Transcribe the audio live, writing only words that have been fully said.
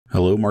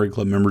Hello, Market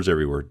Club members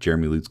everywhere.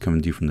 Jeremy Lutz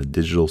coming to you from the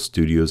digital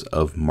studios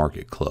of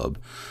Market Club,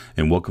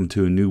 and welcome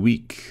to a new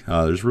week.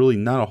 There's really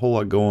not a whole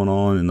lot going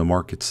on in the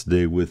markets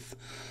today with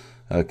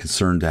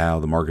concern to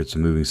how the markets are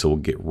moving, so we'll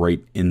get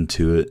right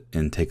into it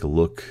and take a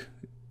look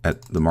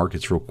at the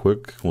markets real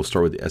quick. We'll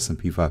start with the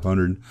S&P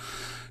 500.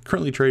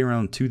 Currently trading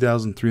around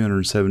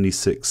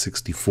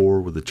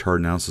 2,376.64 with a chart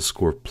analysis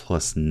score of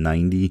plus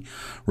 90,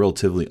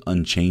 relatively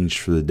unchanged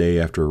for the day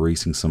after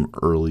erasing some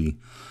early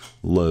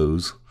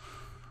lows.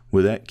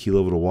 With that, key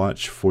level to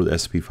watch for the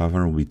S&P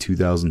 500 will be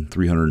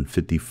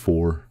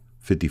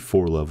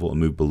 2,354.54 level. A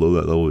move below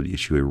that level would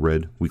issue a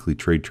red weekly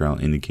trade trial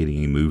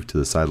indicating a move to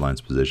the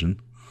sidelines position.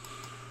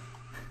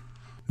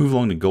 Move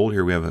along to gold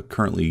here. We have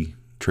currently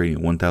trading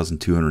at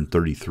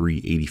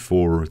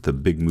 1,233.84 with a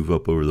big move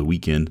up over the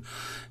weekend.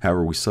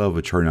 However, we still have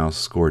a chart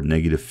analysis score at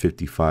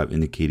 -55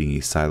 indicating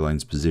a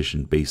sidelines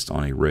position based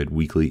on a red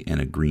weekly and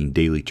a green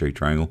daily trade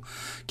triangle.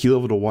 Key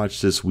level to watch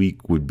this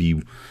week would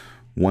be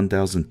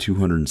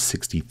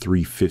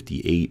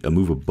 1,263.58. A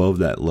move above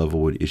that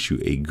level would issue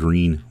a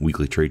green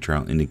weekly trade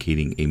trial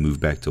indicating a move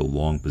back to a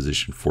long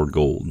position for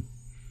gold.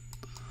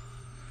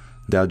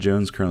 Dow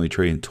Jones currently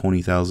trading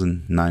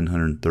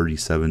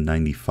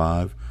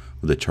 20,937.95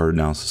 with a chart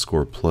analysis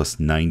score of plus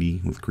 90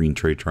 with green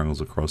trade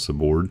triangles across the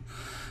board,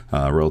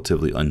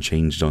 relatively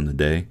unchanged on the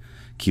day.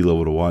 Key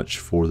level to watch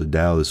for the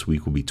Dow this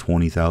week will be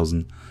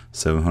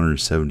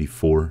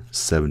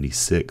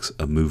 20,774.76.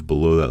 A move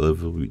below that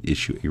level would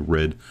issue a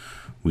red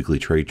weekly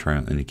trade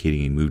triangle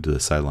indicating a move to the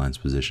sidelines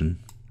position.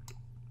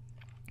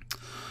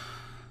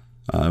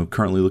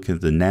 Currently looking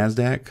at the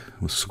NASDAQ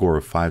with a score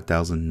of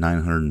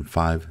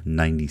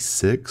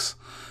 5,905.96.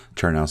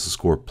 Chart analysis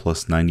score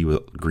plus 90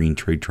 with green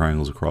trade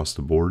triangles across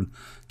the board.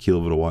 Key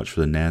level to watch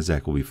for the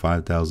NASDAQ will be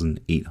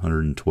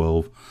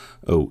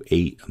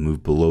 5,812.08. A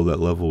move below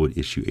that level would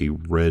issue a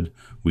red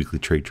weekly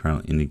trade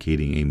triangle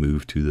indicating a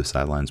move to the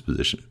sidelines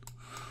position.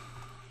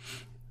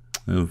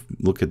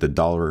 Look at the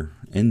dollar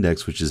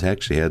index, which has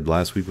actually had,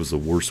 last week was the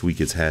worst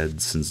week it's had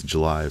since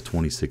July of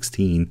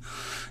 2016,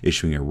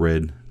 issuing a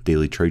red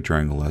daily trade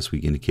triangle last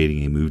week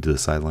indicating a move to the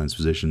sidelines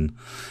position,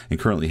 and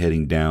currently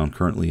heading down,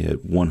 currently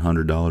at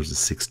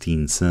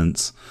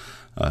 $100.16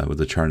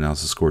 with a chart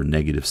analysis score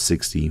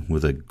 -60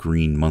 with a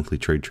green monthly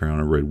trade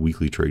triangle and a red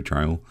weekly trade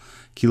triangle.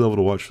 Key level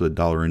to watch for the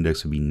dollar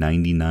index would be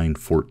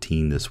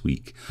 99.14 this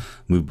week.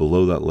 Move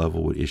below that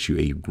level would issue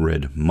a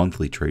red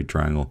monthly trade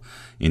triangle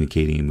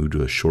indicating a move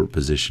to a short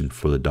position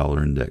for the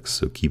dollar index,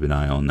 so keep an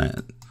eye on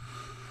that.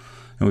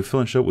 And we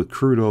finish up with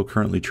crude oil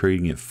currently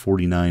trading at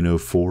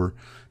 49.04,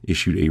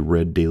 issued a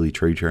red daily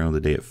trade triangle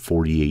today at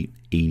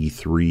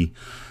 48.83,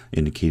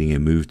 indicating a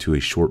move to a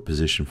short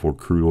position for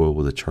crude oil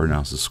with a chart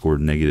analysis score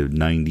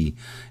 -90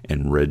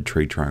 and red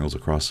trade triangles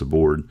across the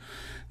board.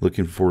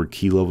 Looking for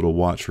key level to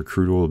watch for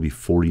crude oil will be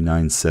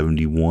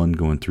 49.71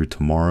 going through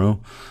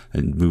tomorrow,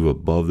 and move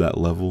above that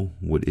level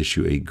would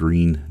issue a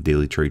green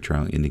daily trade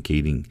triangle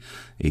indicating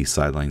a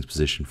sidelines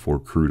position for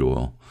crude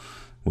oil.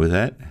 With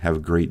that, have a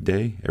great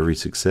day, every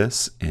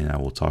success, and I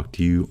will talk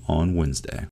to you on Wednesday.